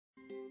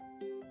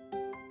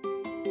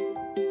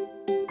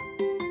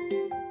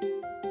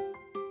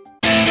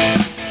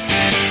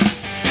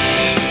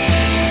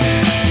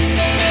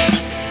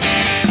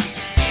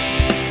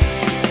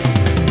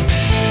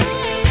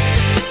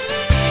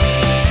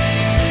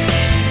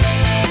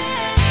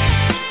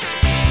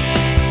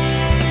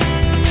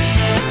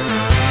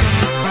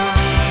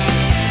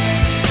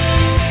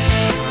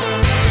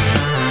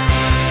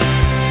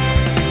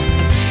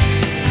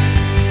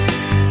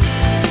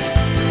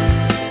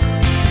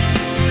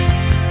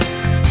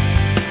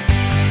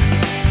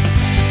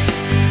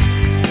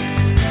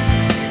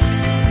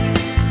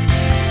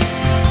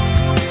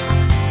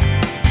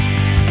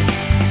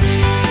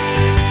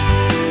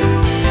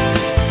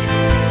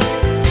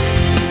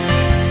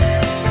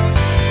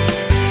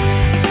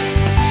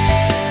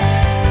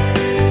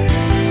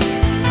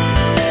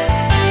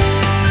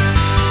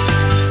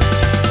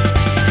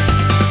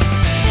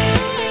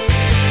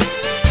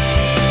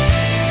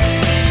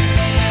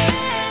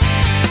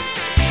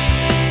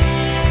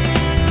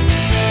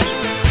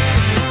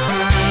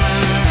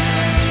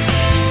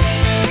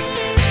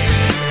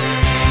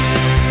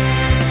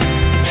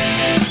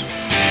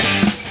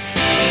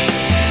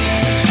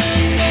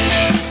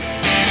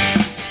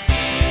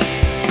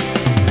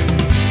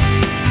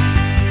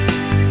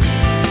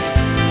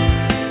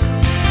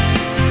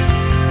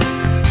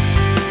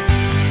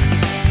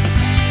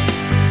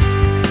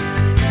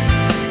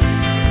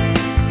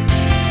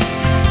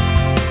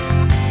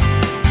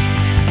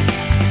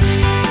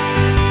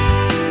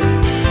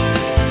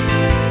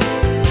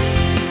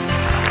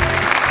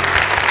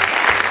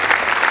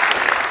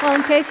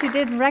case you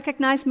didn't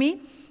recognize me,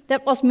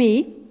 that was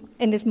me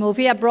in this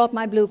movie. I brought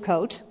my blue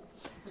coat.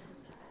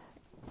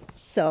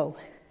 So,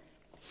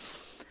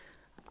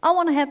 I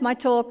want to have my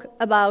talk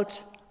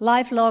about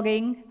live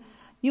logging.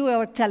 You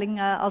were telling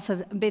us a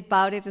bit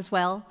about it as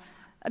well.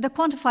 The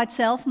quantified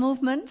self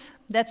movement,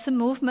 that's a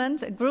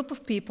movement, a group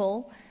of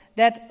people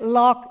that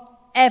log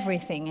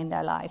everything in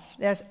their life.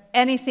 There's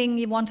anything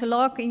you want to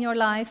log in your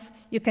life,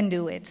 you can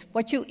do it.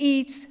 What you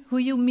eat, who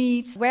you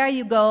meet, where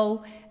you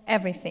go,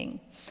 everything.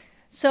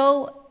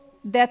 So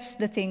that's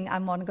the thing I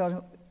want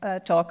to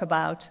talk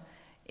about.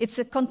 It's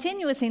a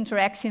continuous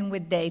interaction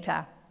with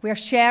data. We're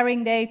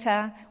sharing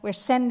data, we're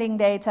sending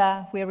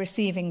data, we're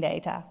receiving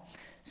data.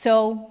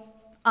 So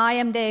I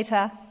am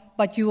data,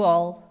 but you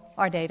all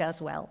are data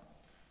as well.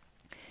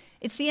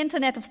 It's the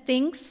Internet of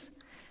Things,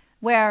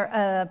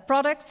 where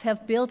products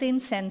have built-in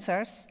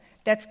sensors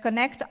that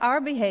connect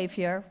our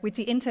behavior with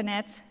the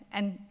Internet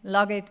and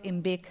log it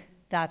in big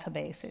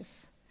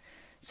databases.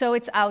 So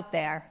it's out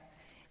there.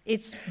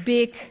 It's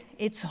big,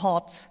 it's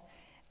hot,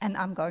 and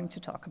I'm going to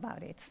talk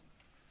about it.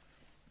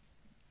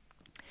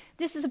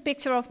 This is a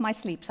picture of my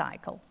sleep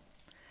cycle.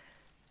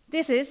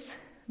 This is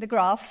the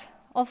graph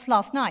of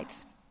last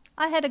night.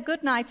 I had a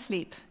good night's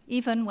sleep,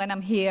 even when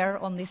I'm here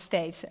on this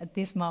stage at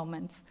this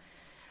moment.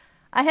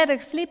 I had a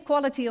sleep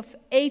quality of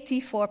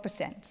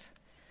 84%.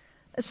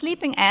 A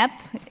sleeping app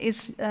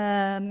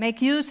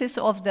makes use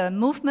of the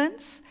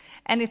movements,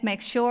 and it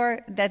makes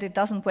sure that it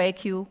doesn't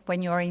wake you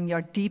when you're in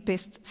your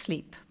deepest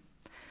sleep.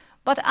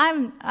 But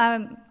I'm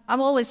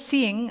always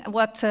seeing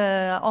what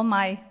on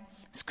my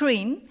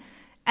screen,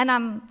 and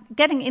I'm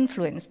getting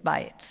influenced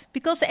by it.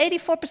 Because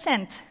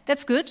 84%,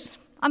 that's good.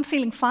 I'm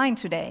feeling fine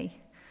today.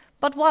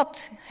 But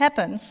what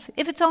happens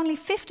if it's only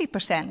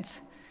 50%?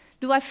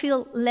 Do I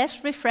feel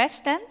less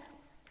refreshed then?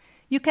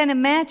 You can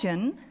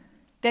imagine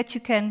that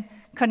you can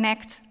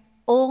connect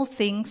all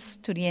things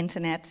to the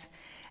Internet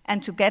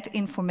and to get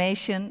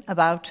information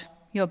about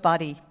your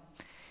body.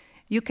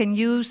 You can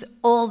use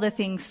all the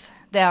things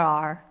there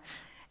are.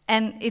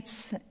 And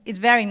it's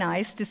very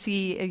nice to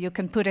see you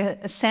can put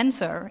a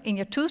sensor in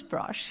your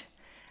toothbrush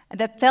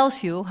that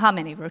tells you how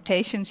many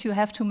rotations you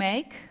have to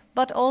make,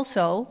 but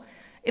also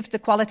if the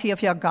quality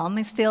of your gum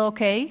is still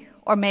okay,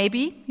 or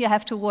maybe you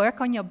have to work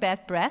on your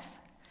bad breath.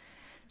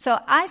 So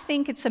I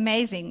think it's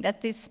amazing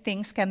that these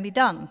things can be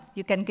done.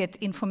 You can get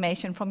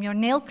information from your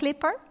nail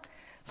clipper,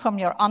 from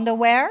your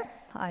underwear.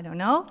 I don't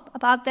know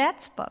about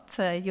that, but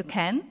you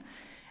can.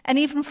 And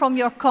even from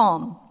your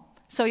comb.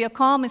 So your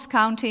comb is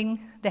counting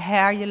the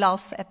hair you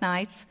lost at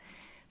night.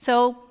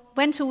 So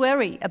when to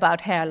worry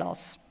about hair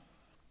loss?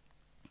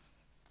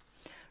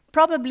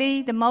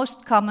 Probably the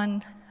most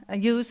common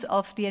use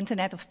of the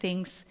Internet of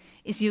Things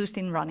is used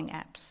in running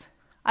apps.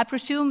 I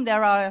presume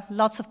there are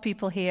lots of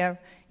people here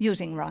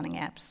using running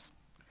apps.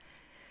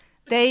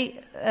 They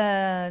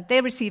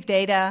receive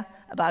data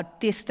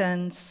about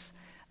distance,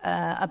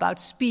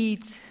 about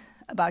speed,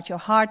 about your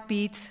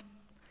heartbeat.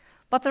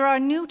 But there are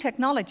new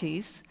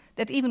technologies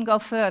that even go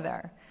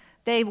further.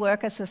 They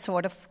work as a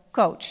sort of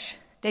coach.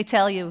 They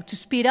tell you to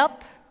speed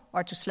up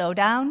or to slow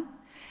down,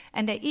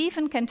 and they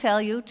even can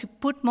tell you to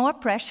put more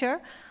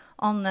pressure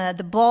on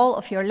the ball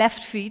of your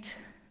left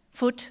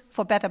foot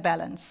for better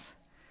balance.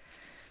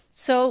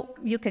 So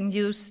you can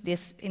use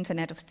this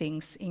Internet of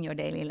Things in your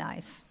daily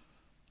life.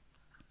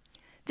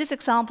 These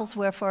examples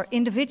were for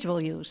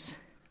individual use,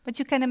 but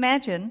you can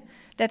imagine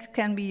that it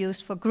can be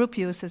used for group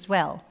use as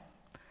well.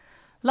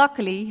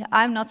 Luckily,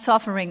 I'm not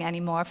suffering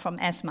anymore from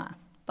asthma,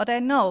 but I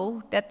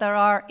know that there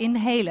are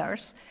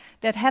inhalers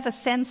that have a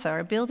sensor,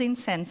 a built-in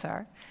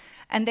sensor,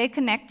 and they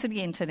connect to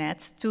the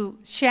Internet to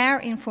share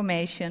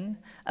information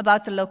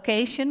about the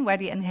location where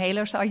the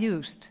inhalers are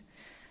used.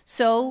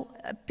 So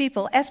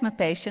people, asthma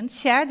patients,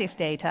 share this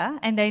data,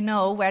 and they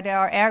know where there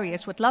are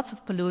areas with lots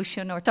of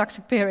pollution or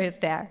toxic periods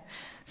there.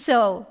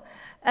 So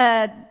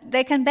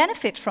they can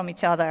benefit from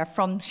each other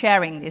from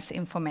sharing this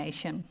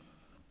information.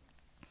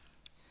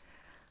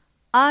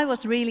 I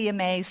was really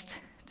amazed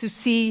to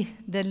see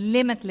the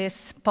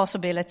limitless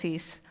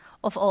possibilities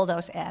of all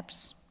those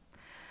apps.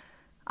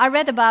 I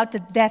read about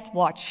the Death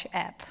Watch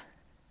app.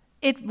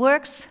 It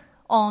works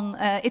on,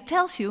 it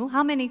tells you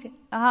how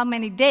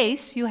many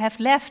days you have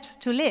left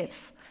to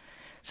live.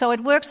 So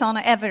it works on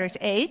an average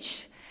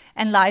age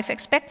and life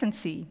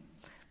expectancy.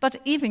 But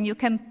even you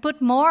can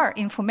put more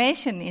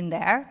information in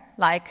there,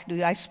 like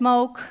do I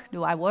smoke,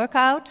 do I work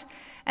out,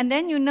 and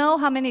then you know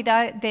how many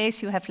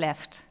days you have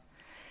left.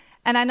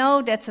 And I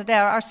know that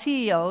there are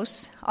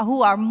CEOs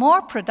who are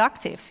more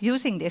productive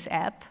using this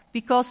app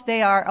because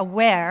they are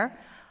aware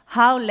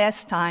how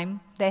less time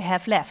they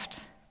have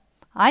left.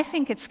 I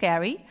think it's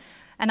scary,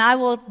 and I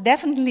will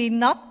definitely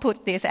not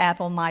put this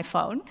app on my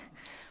phone,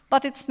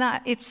 but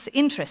it's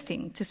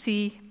interesting to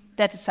see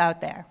that it's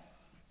out there.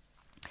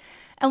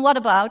 And what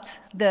about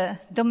the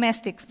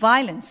domestic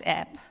violence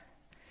app?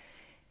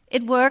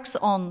 It works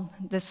on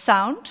the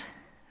sound,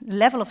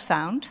 level of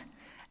sound,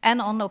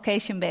 and on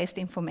location-based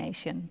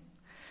information.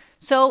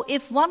 So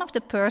if one of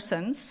the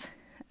persons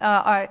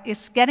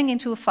is getting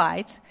into a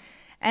fight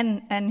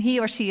and he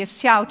or she is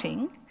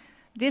shouting,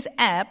 this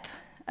app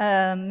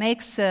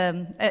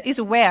is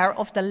aware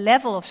of the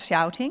level of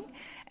shouting,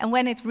 and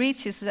when it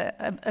reaches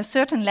a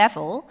certain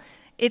level,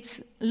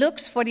 it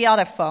looks for the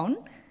other phone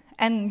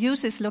and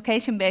uses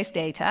location-based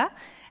data.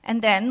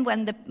 And then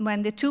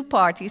when the two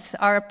parties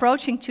are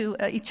approaching to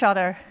each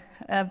other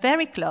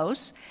very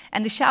close,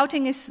 and the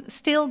shouting is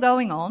still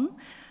going on,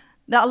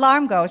 the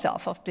alarm goes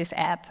off of this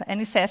app,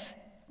 and it says,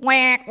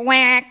 whack,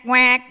 whack,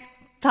 whack,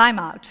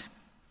 timeout.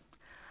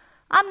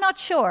 I'm not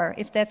sure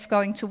if that's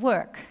going to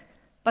work,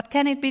 but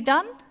can it be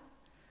done?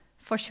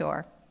 For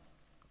sure.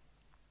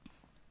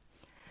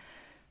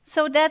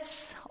 So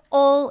that's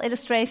all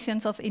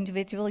illustrations of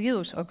individual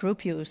use or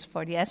group use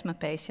for the asthma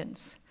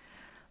patients.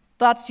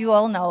 But you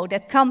all know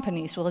that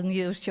companies will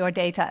use your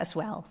data as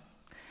well.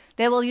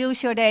 They will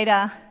use your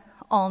data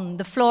on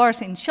the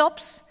floors in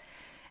shops.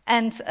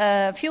 And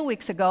a few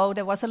weeks ago,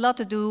 there was a lot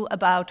to do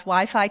about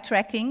Wi-Fi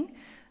tracking.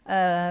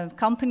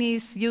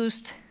 Companies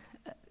used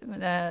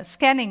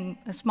scanning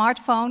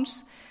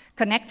smartphones,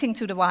 connecting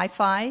to the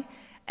Wi-Fi,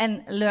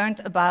 and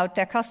learned about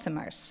their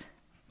customers.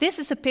 This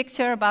is a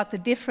picture about the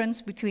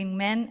difference between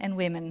men and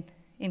women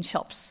in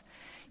shops.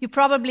 You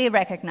probably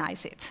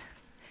recognize it.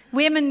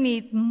 Women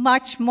need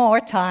much more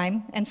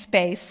time and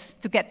space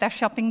to get their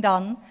shopping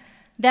done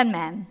than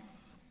men.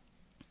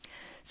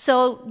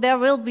 So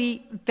there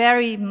is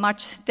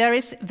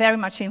very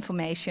much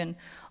information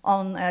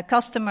on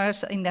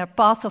customers in their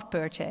path of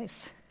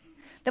purchase.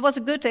 There was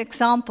a good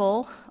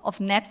example of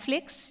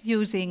Netflix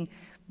using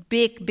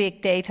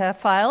big data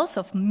files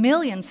of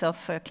millions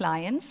of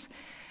clients,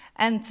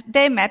 and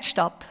they matched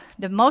up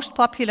the most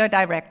popular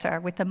director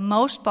with the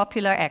most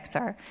popular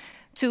actor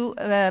to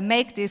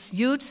make this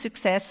huge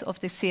success of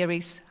the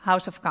series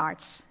House of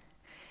Cards.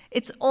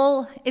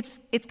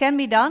 It can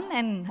be done,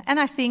 and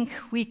I think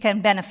we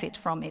can benefit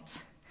from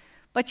it.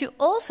 But you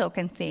also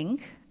can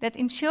think that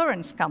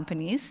insurance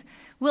companies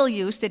will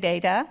use the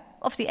data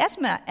of the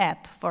asthma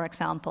app, for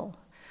example.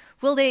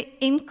 Will they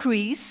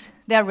increase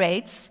their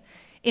rates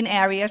in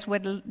areas where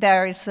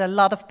there is a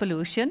lot of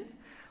pollution,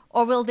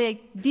 or will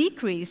they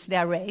decrease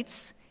their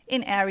rates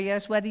in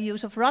areas where the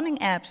use of running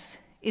apps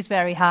is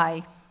very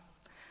high?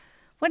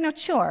 We're not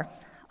sure.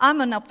 I'm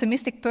an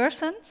optimistic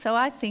person, so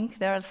I think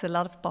there's a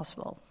lot of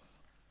possible.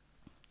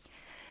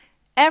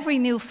 Every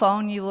new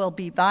phone you will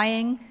be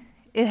buying,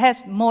 it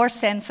has more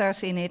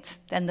sensors in it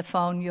than the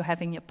phone you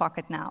have in your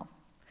pocket now.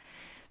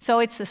 So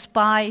it's a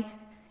spy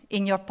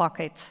in your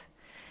pocket.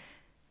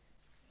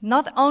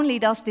 Not only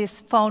does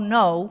this phone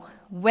know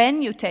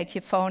when you take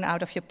your phone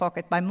out of your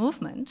pocket by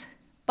movement,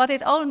 but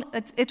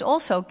it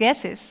also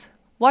guesses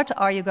what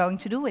are you going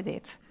to do with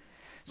it.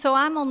 So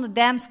I'm on the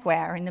Dam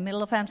Square in the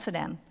middle of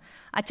Amsterdam.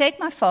 I take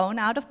my phone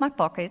out of my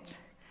pocket,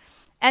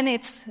 and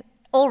it's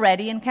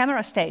already in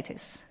camera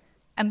status.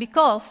 And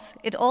because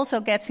it also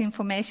gets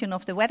information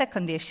of the weather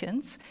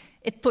conditions,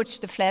 it puts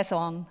the flash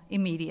on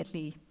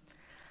immediately.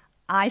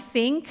 I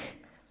think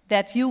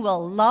that you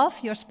will love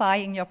your spy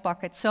in your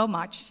pocket so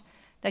much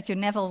that you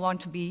never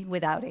want to be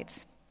without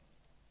it.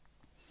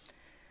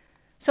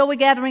 So we're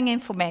gathering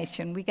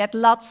information. We get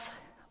lots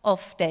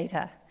of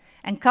data.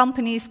 And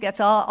companies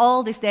get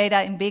all this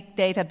data in big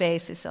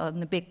databases on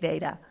the big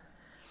data.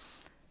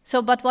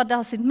 So, but what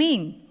does it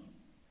mean?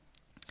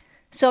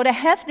 So they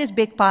have this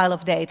big pile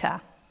of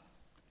data.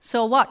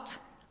 So what?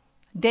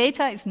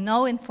 Data is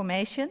no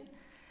information,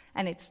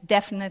 and it's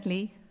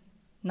definitely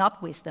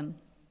not wisdom.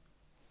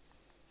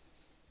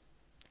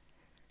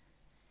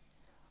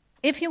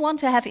 If you want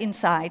to have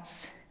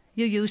insights,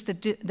 you use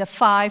the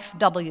 5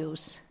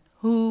 W's.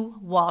 Who,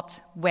 what,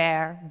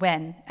 where,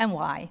 when, and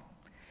why.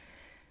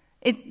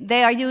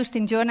 They are used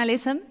in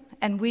journalism,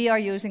 and we are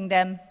using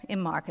them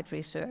in market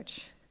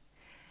research.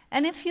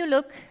 And if you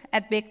look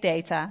at big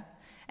data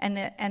and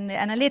the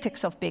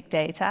analytics of big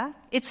data,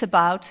 it's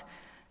about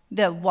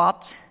the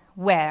what,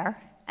 where,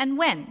 and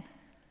when.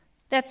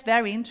 That's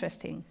very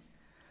interesting.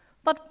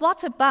 But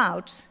what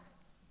about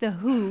the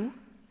who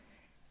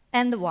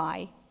and the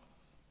why?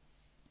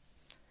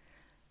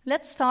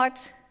 Let's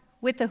start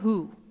with the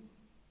who.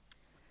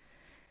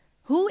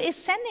 Who is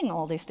sending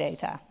all this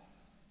data?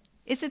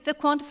 Is it the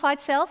quantified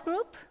self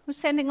group who's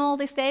sending all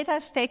this data,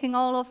 who's taking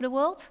all over the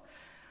world?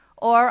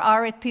 Or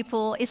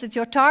is it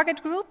your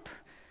target group?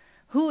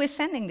 Who is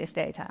sending this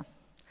data?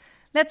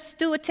 Let's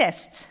do a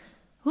test.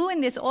 Who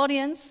in this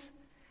audience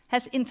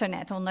has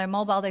internet on their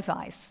mobile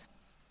device?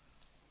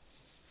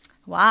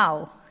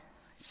 Wow,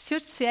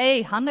 should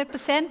say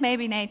 100%,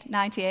 maybe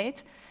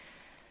 98%.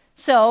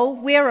 So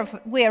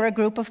we're a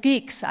group of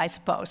geeks, I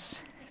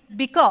suppose,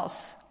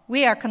 because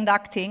we are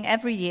conducting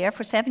every year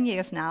for 7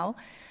 years now.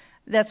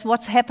 That's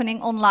what's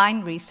happening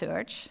online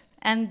research.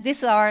 And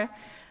these are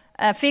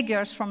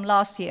figures from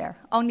last year.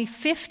 Only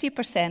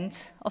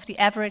 50% of the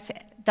average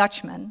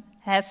Dutchman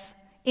has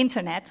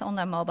internet on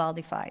their mobile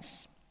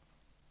device.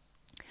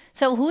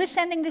 So who is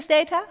sending this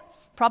data?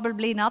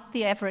 Probably not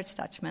the average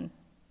Dutchman.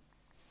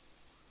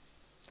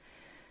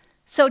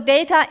 So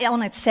data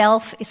on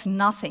itself is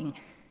nothing.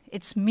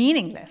 It's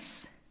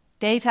meaningless.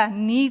 Data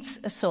needs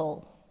a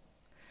soul.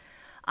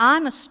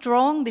 I'm a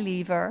strong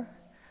believer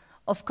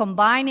of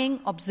combining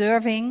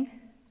observing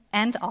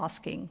and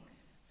asking.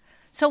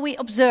 So we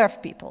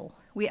observe people.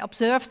 We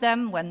observe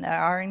them when they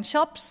are in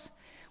shops.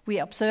 We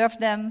observe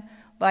them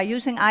by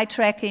using eye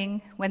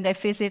tracking when they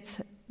visit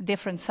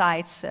different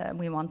sites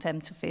we want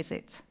them to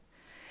visit.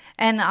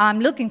 And I'm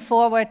looking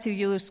forward to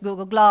use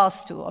Google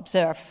Glass to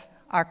observe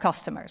our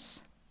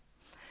customers.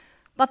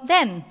 But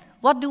then,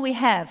 what do we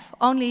have?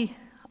 Only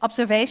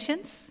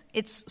observations?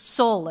 It's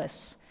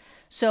soulless.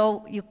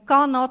 So you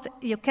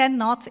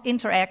cannot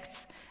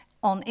interact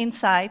on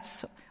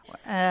insights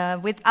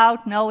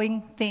without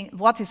knowing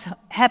what is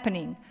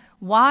happening.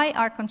 Why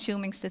are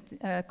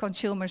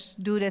consumers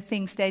do the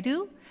things they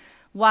do?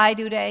 Why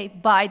do they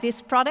buy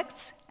this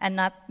product and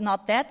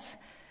not that?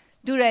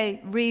 Do they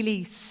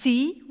really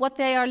see what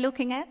they are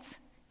looking at?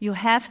 You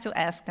have to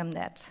ask them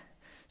that.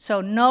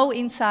 So no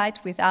insight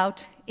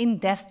without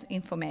in-depth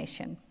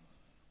information.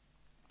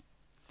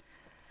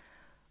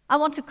 I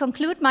want to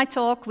conclude my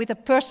talk with a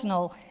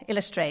personal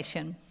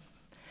illustration.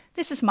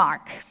 This is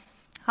Mark.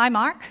 Hi,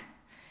 Mark.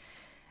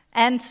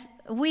 And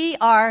we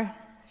are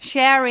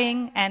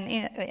sharing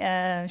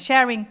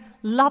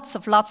lots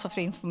of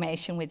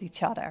information with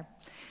each other.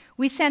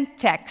 We send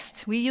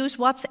text. We use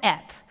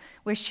WhatsApp.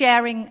 We're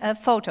sharing a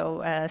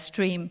photo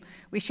stream.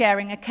 We're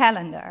sharing a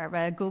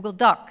calendar, Google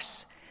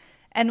Docs.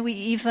 And we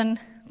even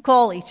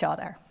call each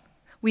other.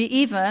 We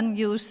even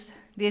use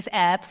this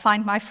app,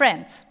 Find My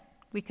Friend.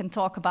 We can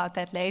talk about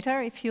that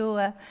later if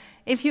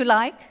you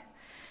like.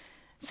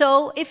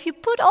 So if you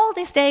put all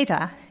this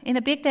data in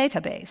a big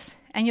database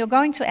and you're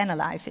going to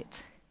analyze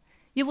it,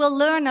 you will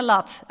learn a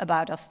lot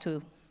about us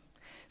too.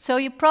 So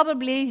you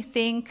probably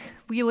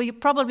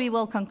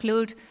will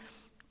conclude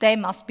they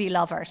must be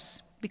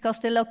lovers, because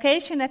the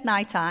location at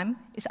nighttime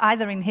is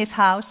either in his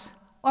house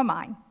or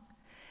mine.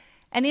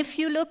 And if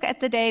you look at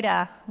the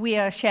data we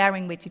are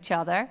sharing with each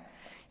other,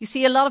 you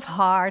see a lot of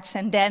hearts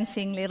and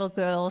dancing little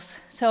girls.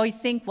 So you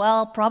think,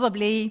 well,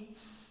 probably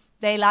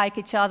they like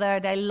each other,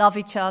 they love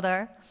each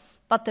other.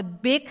 But the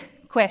big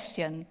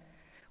question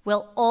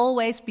will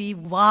always be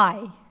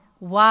why?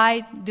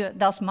 Why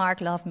does Mark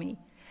love me?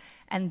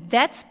 And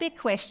that's the big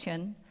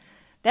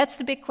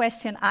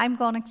question I'm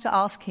going to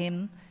ask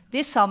him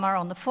this summer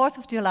on the 4th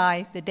of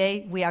July, the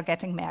day we are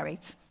getting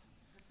married.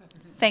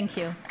 Thank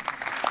you.